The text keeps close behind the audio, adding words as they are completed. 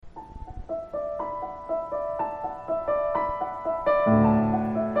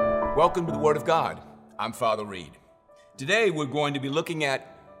Welcome to the Word of God. I'm Father Reid. Today we're going to be looking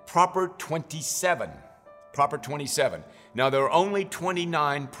at Proper 27. Proper 27. Now there are only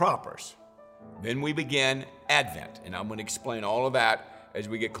 29 propers. Then we begin Advent, and I'm going to explain all of that as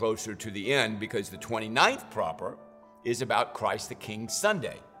we get closer to the end, because the 29th proper is about Christ the King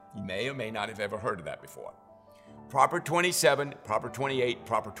Sunday. You may or may not have ever heard of that before. Proper 27, Proper 28,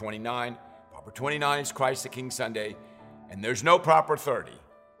 Proper 29. Proper 29 is Christ the King Sunday, and there's no Proper 30.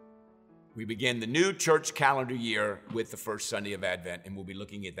 We begin the new church calendar year with the first Sunday of Advent, and we'll be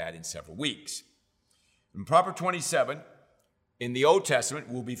looking at that in several weeks. In Proper 27, in the Old Testament,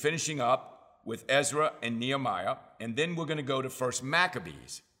 we'll be finishing up with Ezra and Nehemiah, and then we're going to go to First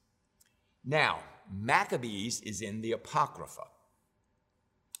Maccabees. Now, Maccabees is in the Apocrypha.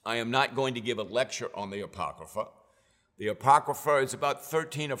 I am not going to give a lecture on the Apocrypha. The Apocrypha is about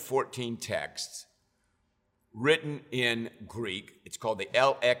 13 or 14 texts written in Greek. It's called the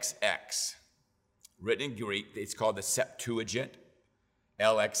LXX. Written in Greek, it's called the Septuagint.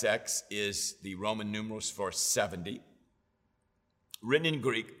 LXX is the Roman numerals for 70. Written in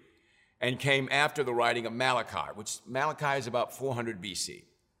Greek and came after the writing of Malachi, which Malachi is about 400 BC.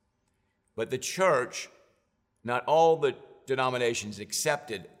 But the church, not all the denominations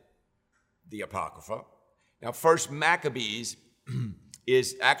accepted the Apocrypha. Now, First Maccabees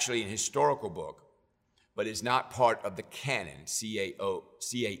is actually an historical book, but is not part of the canon, C-A-N-O-N,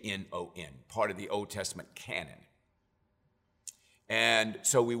 part of the Old Testament canon. And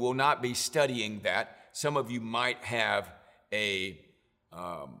so we will not be studying that. Some of you might have a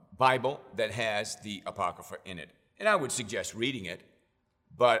Bible that has the Apocrypha in it, and I would suggest reading it,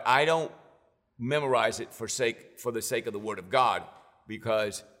 but I don't memorize it for the sake of the Word of God,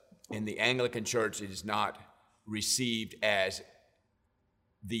 because in the Anglican Church it is not received as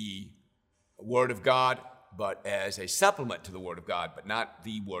the Word of God, but as a supplement to the Word of God, but not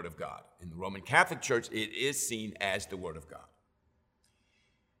the Word of God. In the Roman Catholic Church, it is seen as the Word of God.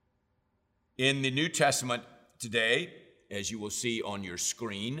 In the New Testament today, as you will see on your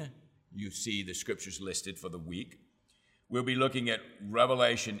screen, you see the scriptures listed for the week. We'll be looking at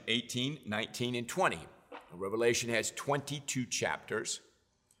Revelation 18, 19, and 20. Revelation has 22 chapters,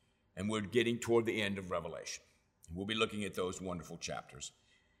 and we're getting toward the end of Revelation. We'll be looking at those wonderful chapters.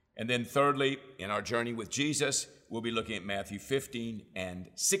 And then thirdly, in our journey with Jesus, we'll be looking at Matthew 15 and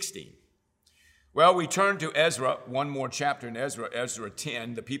 16. Well, we turn to Ezra, one more chapter in Ezra, Ezra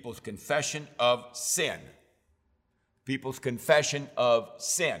 10, the people's confession of sin. People's confession of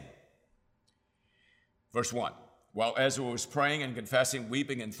sin. Verse 1, while Ezra was praying and confessing,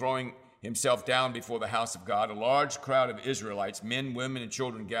 weeping and throwing himself down before the house of God, a large crowd of Israelites, men, women, and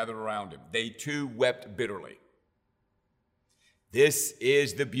children gathered around him. They too wept bitterly. This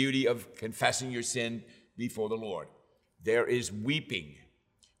is the beauty of confessing your sin before the Lord. There is weeping.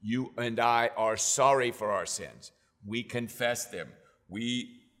 You and I are sorry for our sins. We confess them.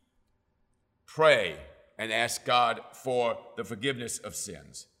 We pray and ask God for the forgiveness of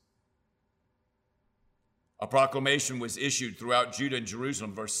sins. A proclamation was issued throughout Judah and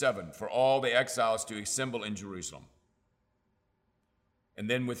Jerusalem, verse 7, for all the exiles to assemble in Jerusalem. And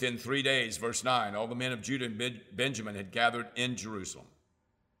then within 3 days, verse 9, all the men of Judah and Benjamin had gathered in Jerusalem.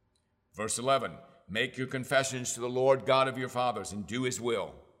 Verse 11, make your confessions to the Lord God of your fathers and do his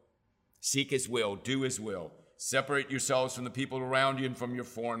will. Seek his will, do his will. Separate yourselves from the people around you and from your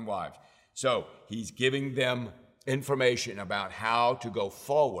foreign wives. So he's giving them information about how to go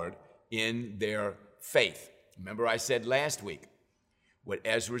forward in their faith. Remember I said last week, what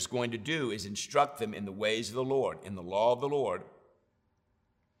Ezra is going to do is instruct them in the ways of the Lord, in the law of the Lord,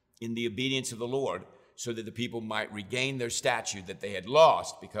 in the obedience of the Lord, so that the people might regain their statue that they had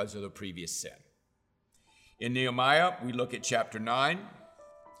lost because of the previous sin. In Nehemiah, we look at chapter 9.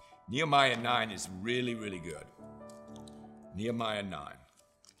 Nehemiah 9 is really, really good. Nehemiah 9.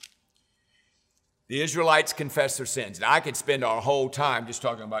 The Israelites confess their sins. Now, I could spend our whole time just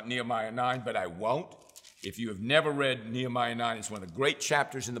talking about Nehemiah 9, but I won't. If you have never read Nehemiah 9, it's one of the great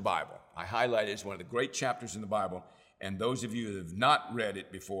chapters in the Bible. I highlight it as one of the great chapters in the Bible. And those of you that have not read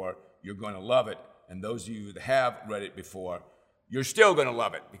it before, you're going to love it. And those of you that have read it before, you're still going to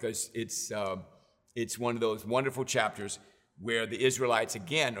love it, because it's one of those wonderful chapters where the Israelites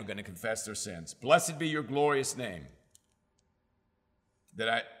again are going to confess their sins. Blessed be your glorious name.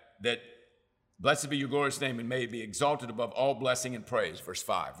 Blessed be your glorious name, and may it be exalted above all blessing and praise. Verse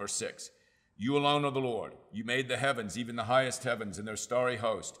 5, verse 6. You alone are the Lord. You made the heavens, even the highest heavens, and their starry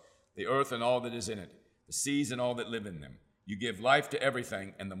host, the earth and all that is in it, the seas and all that live in them. You give life to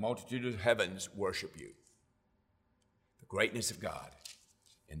everything, and the multitude of heavens worship you. The greatness of God.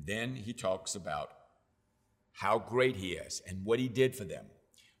 And then he talks about how great he is and what he did for them.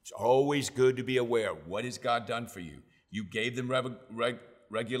 It's always good to be aware. What has God done for you? You gave them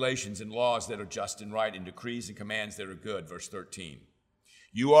regulations and laws that are just and right, and decrees and commands that are good. Verse 13.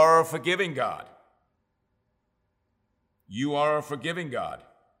 You are a forgiving God. You are a forgiving God.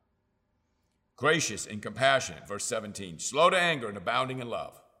 Gracious and compassionate. Verse 17. Slow to anger and abounding in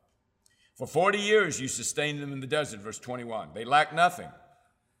love. For 40 years you sustained them in the desert. Verse 21. They lacked nothing.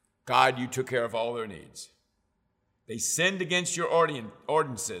 God, you took care of all their needs. They sinned against your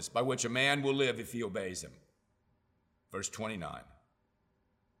ordinances by which a man will live if he obeys them. Verse 29.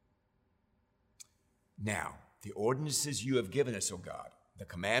 Now, the ordinances you have given us, O God, the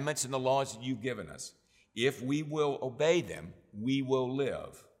commandments and the laws that you've given us, if we will obey them, we will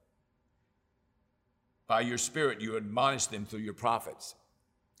live. By your Spirit, you admonish them through your prophets.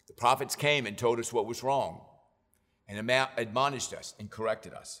 The prophets came and told us what was wrong and admonished us and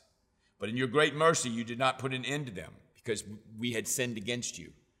corrected us. But in your great mercy, you did not put an end to them because we had sinned against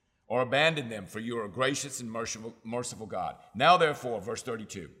you, or abandon them, for you are a gracious and merciful God. Now, therefore, verse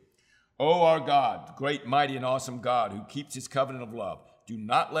 32, O our God, great, mighty, and awesome God, who keeps his covenant of love, do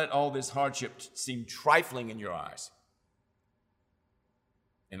not let all this hardship seem trifling in your eyes.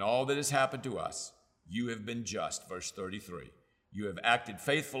 In all that has happened to us, you have been just. Verse 33, you have acted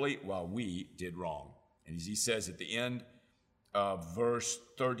faithfully while we did wrong. And as he says at the end of verse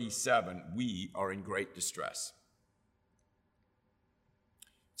 37, we are in great distress.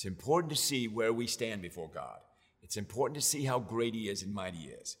 It's important to see where we stand before God. It's important to see how great he is and mighty he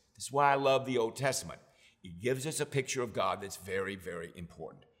is. This is why I love the Old Testament. It gives us a picture of God that's very, very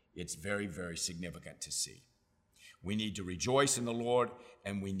important. It's very, very significant to see. We need to rejoice in the Lord,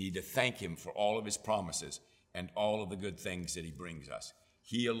 and we need to thank him for all of his promises and all of the good things that he brings us.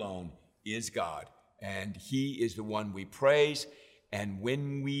 He alone is God, and he is the one we praise. And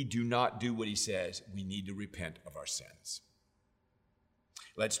when we do not do what he says, we need to repent of our sins.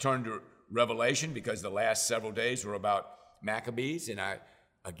 Let's turn to Revelation, because the last several days were about Maccabees, and I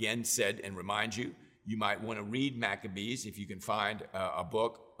again said and remind you, you might want to read Maccabees if you can find a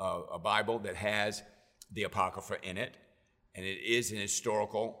book, a Bible that has the Apocrypha in it, and it is an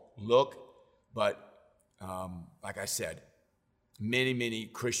historical look, but like I said, many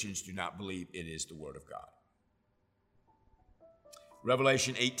Christians do not believe it is the Word of God.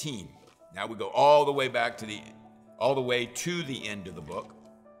 Revelation 18. Now we go all the way to the end of the book.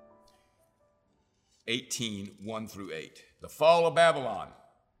 18, 1 through 8. The fall of Babylon.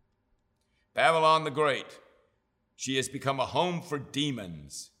 Babylon the Great. She has become a home for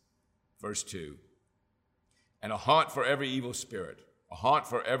demons. Verse 2. And a haunt for every evil spirit, a haunt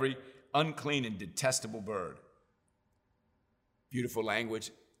for every unclean and detestable bird. Beautiful language,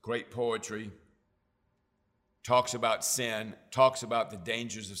 great poetry. Talks about sin, talks about the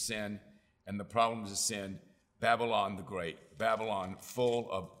dangers of sin and the problems of sin. Babylon the Great, Babylon full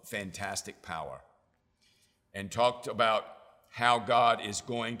of fantastic power. And talked about how God is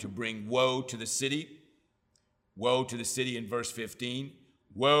going to bring woe to the city. Woe to the city in verse 15.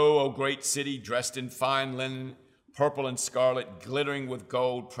 Woe, O great city, dressed in fine linen, purple and scarlet, glittering with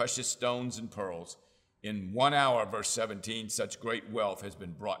gold, precious stones and pearls. In 1 hour, verse 17, such great wealth has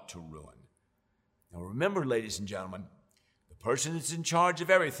been brought to ruin. Now remember, ladies and gentlemen, the person that's in charge of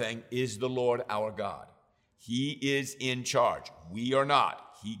everything is the Lord our God. He is in charge. We are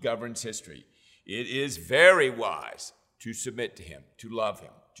not. He governs history. It is very wise to submit to him, to love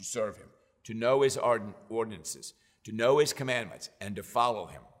him, to serve him, to know his ordinances, to know his commandments, and to follow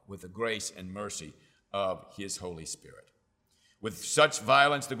him with the grace and mercy of his Holy Spirit. With such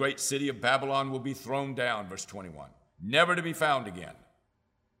violence, the great city of Babylon will be thrown down, verse 21, never to be found again.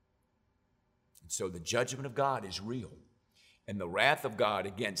 And so the judgment of God is real, and the wrath of God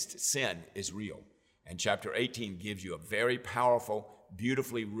against sin is real. And chapter 18 gives you a very powerful,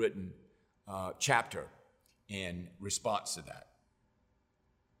 beautifully written chapter in response to that.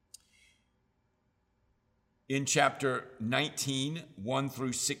 In chapter 19, 1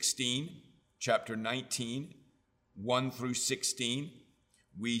 through 16, chapter 19, 1 through 16,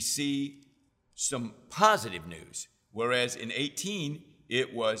 we see some positive news, whereas in 18,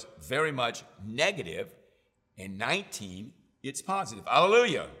 it was very much negative. In 19, it's positive.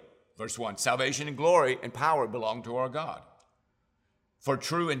 Hallelujah. Verse 1, salvation and glory and power belong to our God. For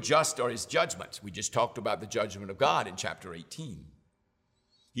true and just are his judgments. We just talked about the judgment of God in chapter 18.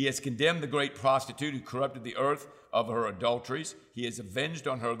 He has condemned the great prostitute who corrupted the earth of her adulteries. He has avenged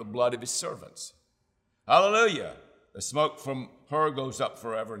on her the blood of his servants. Hallelujah. The smoke from her goes up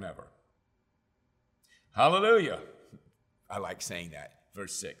forever and ever. Hallelujah. I like saying that.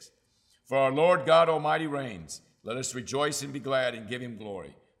 Verse 6. For our Lord God Almighty reigns. Let us rejoice and be glad and give him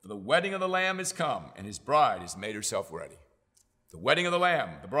glory. For the wedding of the Lamb is come, and his bride has made herself ready. the wedding of the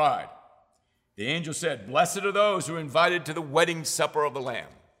Lamb, the bride. The angel said, "Blessed are those who are invited to the wedding supper of the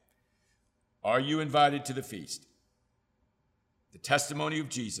Lamb." Are you invited to the feast? The testimony of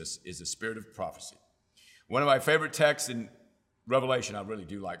Jesus is the spirit of prophecy. One of my favorite texts in Revelation, I really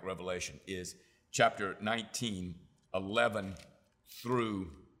do like Revelation, is chapter 19, 11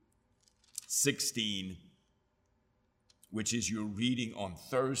 through 16, which is your reading on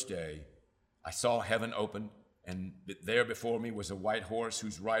Thursday. I saw heaven open, and there before me was a white horse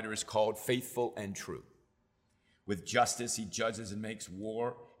whose rider is called Faithful and True. With justice he judges and makes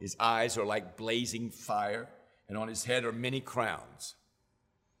war. His eyes are like blazing fire, and on his head are many crowns.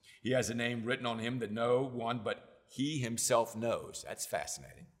 He has a name written on him that no one but he himself knows. That's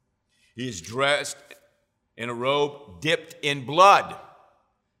fascinating. He is dressed in a robe dipped in blood,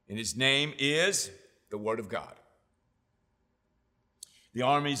 and his name is the Word of God. The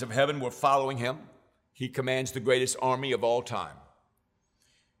armies of heaven were following him. He commands the greatest army of all time.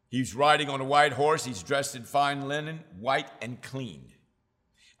 He's riding on a white horse. He's dressed in fine linen, white and clean.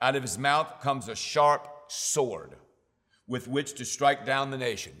 Out of his mouth comes a sharp sword with which to strike down the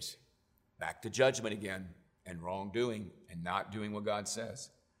nations. Back to judgment again, and wrongdoing and not doing what God says.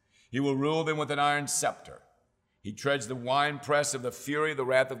 He will rule them with an iron scepter. He treads the winepress of the fury of the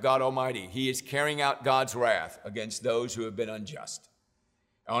wrath of God Almighty. He is carrying out God's wrath against those who have been unjust.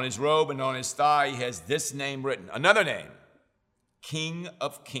 On his robe and on his thigh, he has this name written, another name, King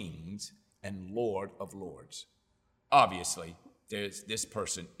of Kings and Lord of Lords. Obviously, this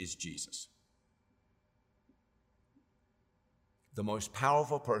person is Jesus. The most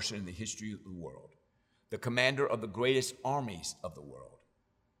powerful person in the history of the world, the commander of the greatest armies of the world,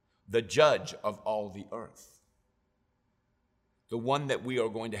 the judge of all the earth, the one that we are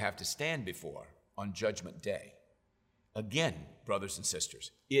going to have to stand before on Judgment Day. Again, brothers and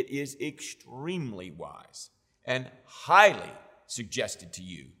sisters, it is extremely wise and highly suggested to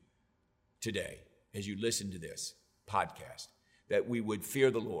you today as you listen to this podcast that we would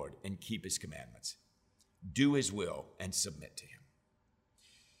fear the Lord and keep his commandments, do his will, and submit to him.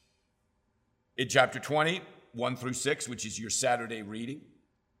 In chapter 20, 1 through 6, which is your Saturday reading,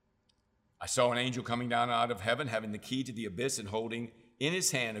 I saw an angel coming down out of heaven, having the key to the abyss and holding in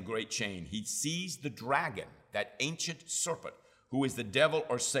his hand a great chain. He seized the dragon, that ancient serpent, who is the devil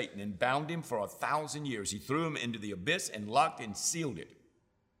or Satan, and bound him for 1,000 years. He threw him into the abyss and locked and sealed it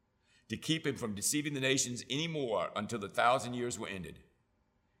to keep him from deceiving the nations any more until the 1,000 years were ended.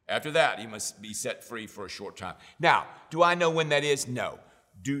 After that, he must be set free for a short time. Now, do I know when that is? No.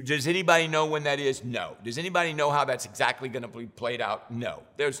 Does anybody know when that is? No. Does anybody know how that's exactly going to be played out? No.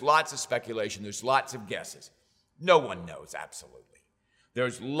 There's lots of speculation. There's lots of guesses. No one knows, absolutely.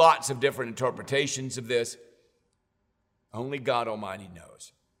 There's lots of different interpretations of this. Only God Almighty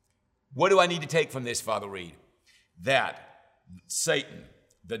knows. What do I need to take from this, Father Reid? That Satan,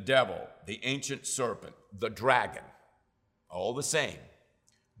 the devil, the ancient serpent, the dragon, all the same,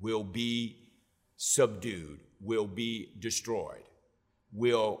 will be subdued, will be destroyed,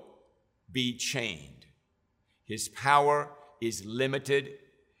 will be chained. His power is limited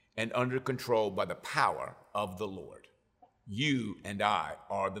and under control by the power of the Lord. You and I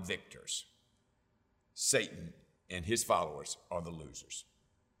are the victors. Satan and his followers are the losers.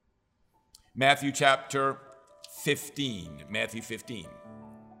 Matthew chapter 15,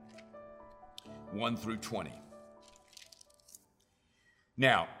 1 through 20.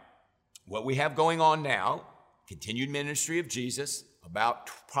 Now, what we have going on now, continued ministry of Jesus, about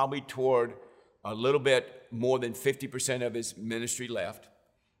probably toward a little bit more than 50% of his ministry left,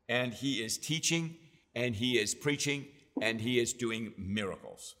 and he is teaching, and he is preaching, and he is doing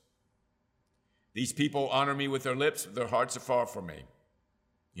miracles. These people honor me with their lips, but their hearts are far from me.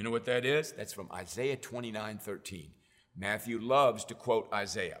 You know what that is? That's from Isaiah 29:13. Matthew loves to quote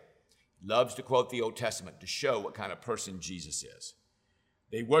Isaiah. He loves to quote the Old Testament to show what kind of person Jesus is.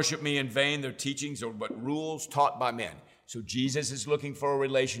 They worship me in vain. Their teachings are but rules taught by men. So Jesus is looking for a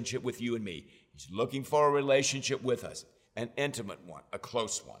relationship with you and me. He's looking for a relationship with us, an intimate one, a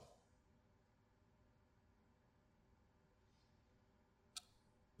close one.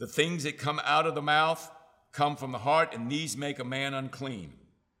 The things that come out of the mouth come from the heart, and these make a man unclean.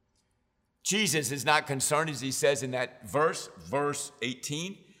 Jesus is not concerned, as he says in that verse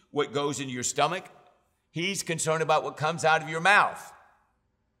 18, what goes into your stomach. He's concerned about what comes out of your mouth.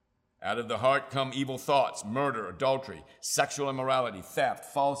 Out of the heart come evil thoughts, murder, adultery, sexual immorality, theft,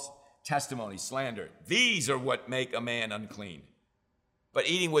 false testimony, slander. These are what make a man unclean. But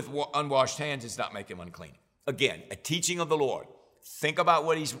eating with unwashed hands does not make him unclean. Again, a teaching of the Lord. Think about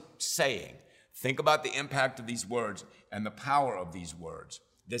what he's saying. Think about the impact of these words and the power of these words,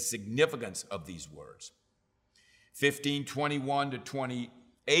 the significance of these words. 15:21 to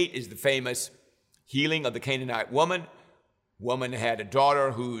 28 is the famous healing of the Canaanite woman. Woman had a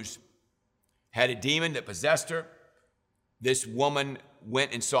daughter who's had a demon that possessed her. This woman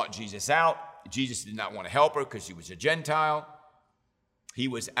went and sought Jesus out. Jesus did not want to help her because she was a Gentile. He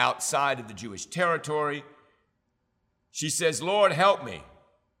was outside of the Jewish territory. She says, Lord, help me.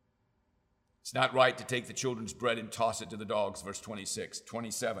 It's not right to take the children's bread and toss it to the dogs, verse 26,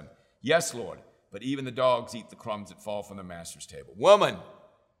 27. Yes, Lord, but even the dogs eat the crumbs that fall from the master's table. Woman,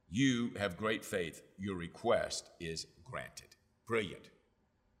 you have great faith. Your request is granted. Brilliant.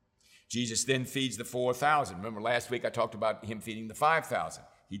 Jesus then feeds the 4,000. Remember last week I talked about him feeding the 5,000.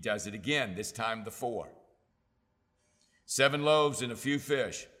 He does it again, this time the 4. 7 loaves and a few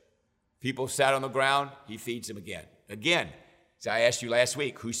fish. People sat on the ground. He feeds them again. Again, as I asked you last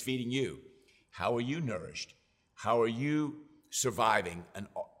week, who's feeding you? How are you nourished? How are you surviving a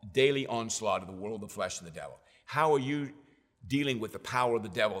daily onslaught of the world, the flesh, and the devil? How are you dealing with the power of the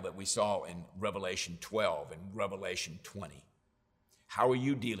devil that we saw in Revelation 12 and Revelation 20? How are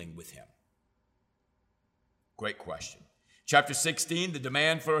you dealing with him? Great question. Chapter 16, the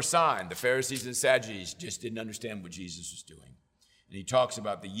demand for a sign. The Pharisees and Sadducees just didn't understand what Jesus was doing. And he talks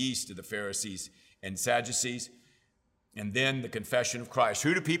about the yeast of the Pharisees and Sadducees, and then the confession of Christ.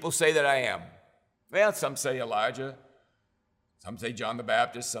 Who do people say that I am? Well, some say Elijah, some say John the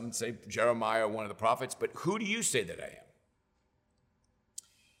Baptist, some say Jeremiah, one of the prophets, but who do you say that I am?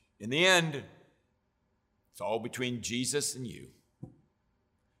 In the end, it's all between Jesus and you,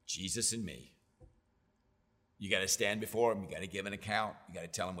 Jesus and me. You got to stand before him. You got to give an account. You got to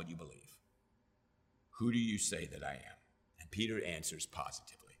tell him what you believe. Who do you say that I am? And Peter answers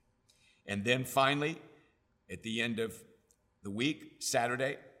positively. And then finally, at the end of the week,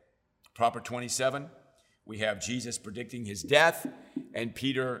 Saturday, Proper 27, we have Jesus predicting his death and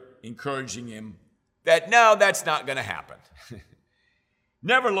Peter encouraging him that, no, that's not going to happen.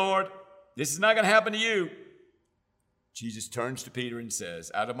 Never, Lord. This is not going to happen to you. Jesus turns to Peter and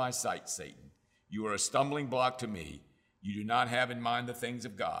says, out of my sight, Satan, you are a stumbling block to me. You do not have in mind the things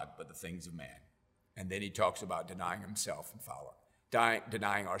of God, but the things of man. And then he talks about denying himself and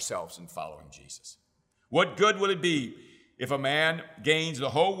denying ourselves and following Jesus. What good will it be if a man gains the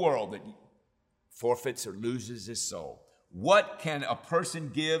whole world that forfeits or loses his soul? What can a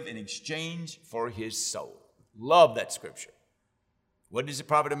person give in exchange for his soul? Love that scripture. What does it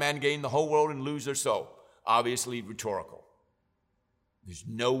profit a man gain the whole world and lose their soul? Obviously rhetorical. There's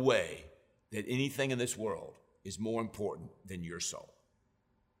no way that anything in this world is more important than your soul.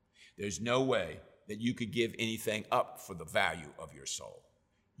 There's no way that you could give anything up for the value of your soul.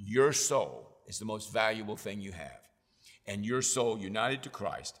 Your soul is the most valuable thing you have. And your soul united to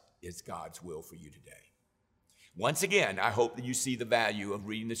Christ is God's will for you today. Once again, I hope that you see the value of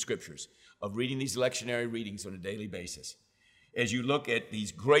reading the scriptures, of reading these lectionary readings on a daily basis. As you look at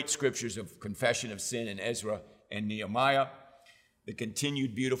these great scriptures of confession of sin in Ezra and Nehemiah, the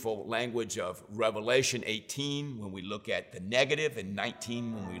continued beautiful language of Revelation 18 when we look at the negative, and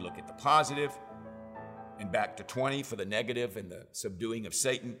 19 when we look at the positive, and back to 20 for the negative and the subduing of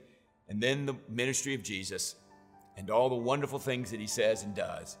Satan, and then the ministry of Jesus and all the wonderful things that he says and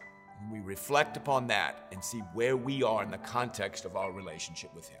does. And we reflect upon that and see where we are in the context of our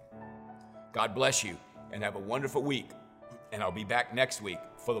relationship with him. God bless you and have a wonderful week. And I'll be back next week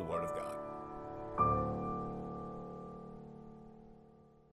for the Word of God.